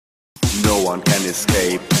no one can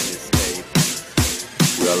escape.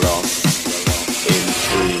 We are lost in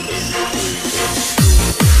dreams.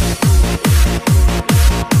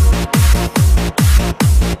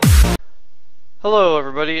 Hello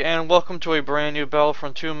everybody, and welcome to a brand new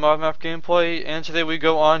Battlefront 2 mod map gameplay, and today we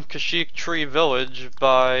go on Kashyyyk Tree Village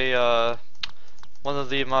by one of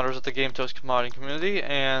the modders at the Game Toast modding community,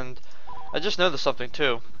 and I just noticed something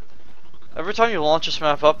too. Every time you launch this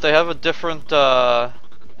map up, they have a different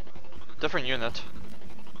unit.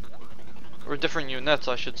 Or different units,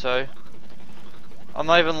 I should say. I'm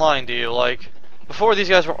not even lying to you, like, before these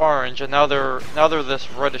guys were orange, and now they're this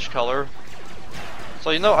reddish color.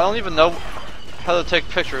 So I don't even know how to take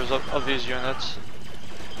pictures of these units,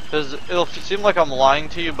 because it'll seem like I'm lying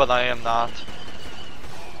to you, but I am not.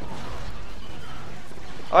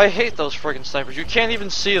 I hate those friggin' snipers. You can't even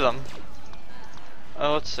see them.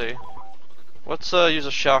 Let's see. Let's use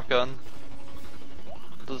a shotgun.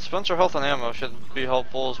 The dispenser health and ammo should be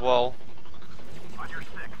helpful as well.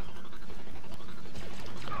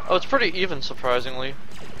 Oh, it's pretty even, surprisingly.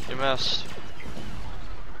 You missed.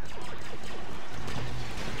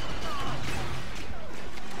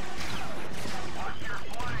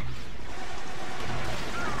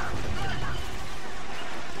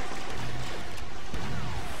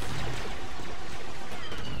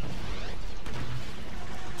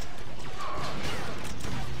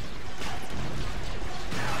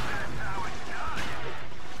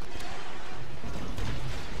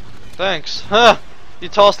 Thanks. Huh! He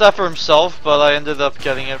tossed that for himself, but I ended up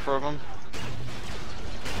getting it from him.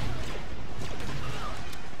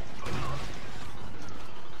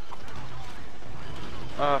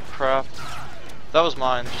 Oh crap. That was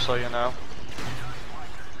mine, just so you know.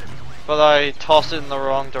 But I tossed it in the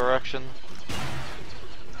wrong direction.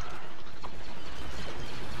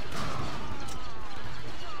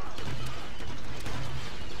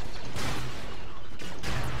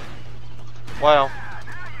 Wow.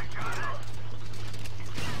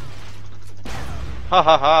 Ha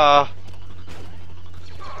ha ha!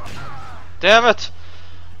 Damn it!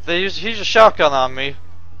 He used a shotgun on me.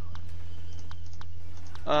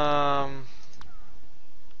 I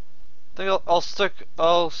think I'll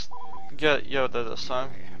get Yoda this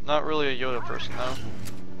time. Not really a Yoda person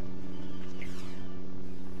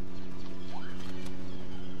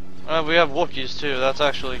though. We have Wookiees too. That's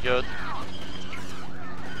actually good.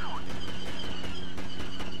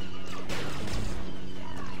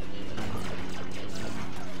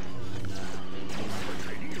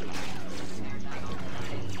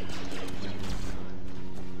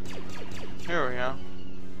 Here we go.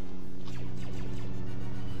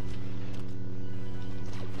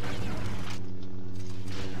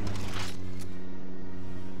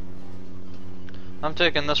 I'm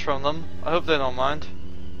taking this from them. I hope they don't mind.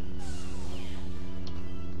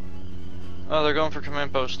 Oh, they're going for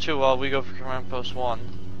Command Post 2 while we go for Command Post 1.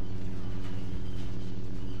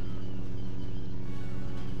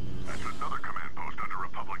 That's another command post under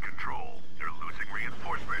Republic control. They're losing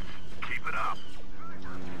reinforcements. Keep it up.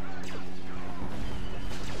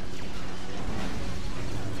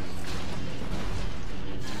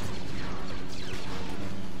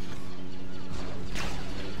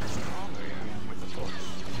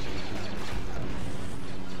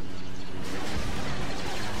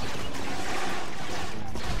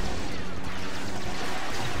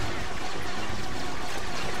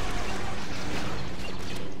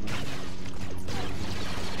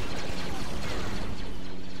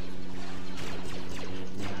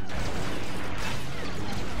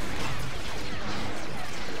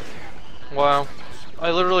 Wow. I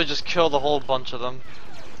literally just killed a whole bunch of them.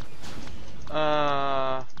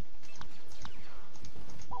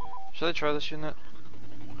 Should I try this unit?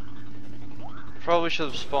 Probably should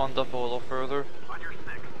have spawned up a little further. On your six.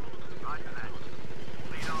 Roger that.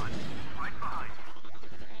 Lead on. Right behind.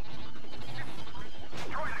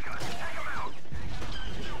 Destroy the gun. Take him out.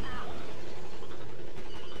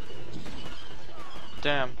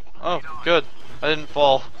 Damn. Oh, good. I didn't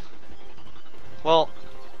fall. Well,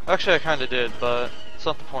 actually I kinda did, but it's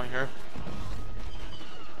not the point here.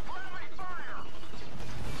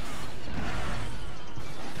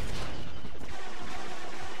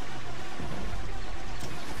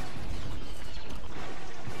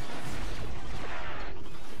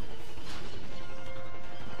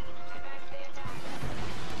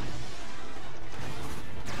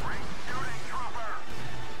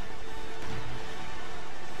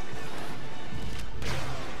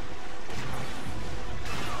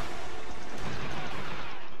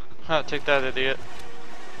 Ha, take that, idiot.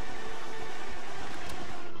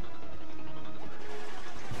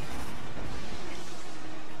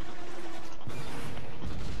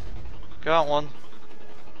 Got one.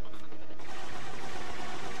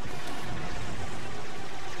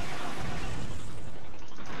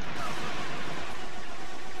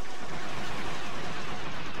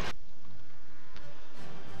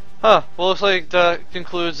 Huh, well, looks like that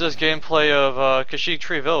concludes this gameplay of Kashyyyk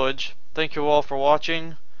Tree Village. Thank you all for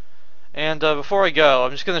watching. And before I go,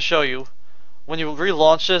 I'm just going to show you. When you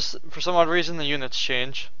relaunch this, for some odd reason, the units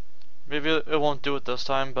change. Maybe it won't do it this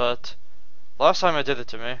time, but last time it did it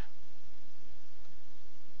to me.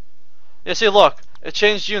 Yeah, see, look, it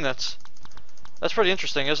changed units. That's pretty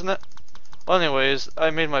interesting, isn't it? Well, anyways,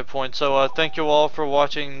 I made my point, so thank you all for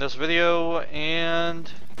watching this video,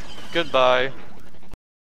 and goodbye.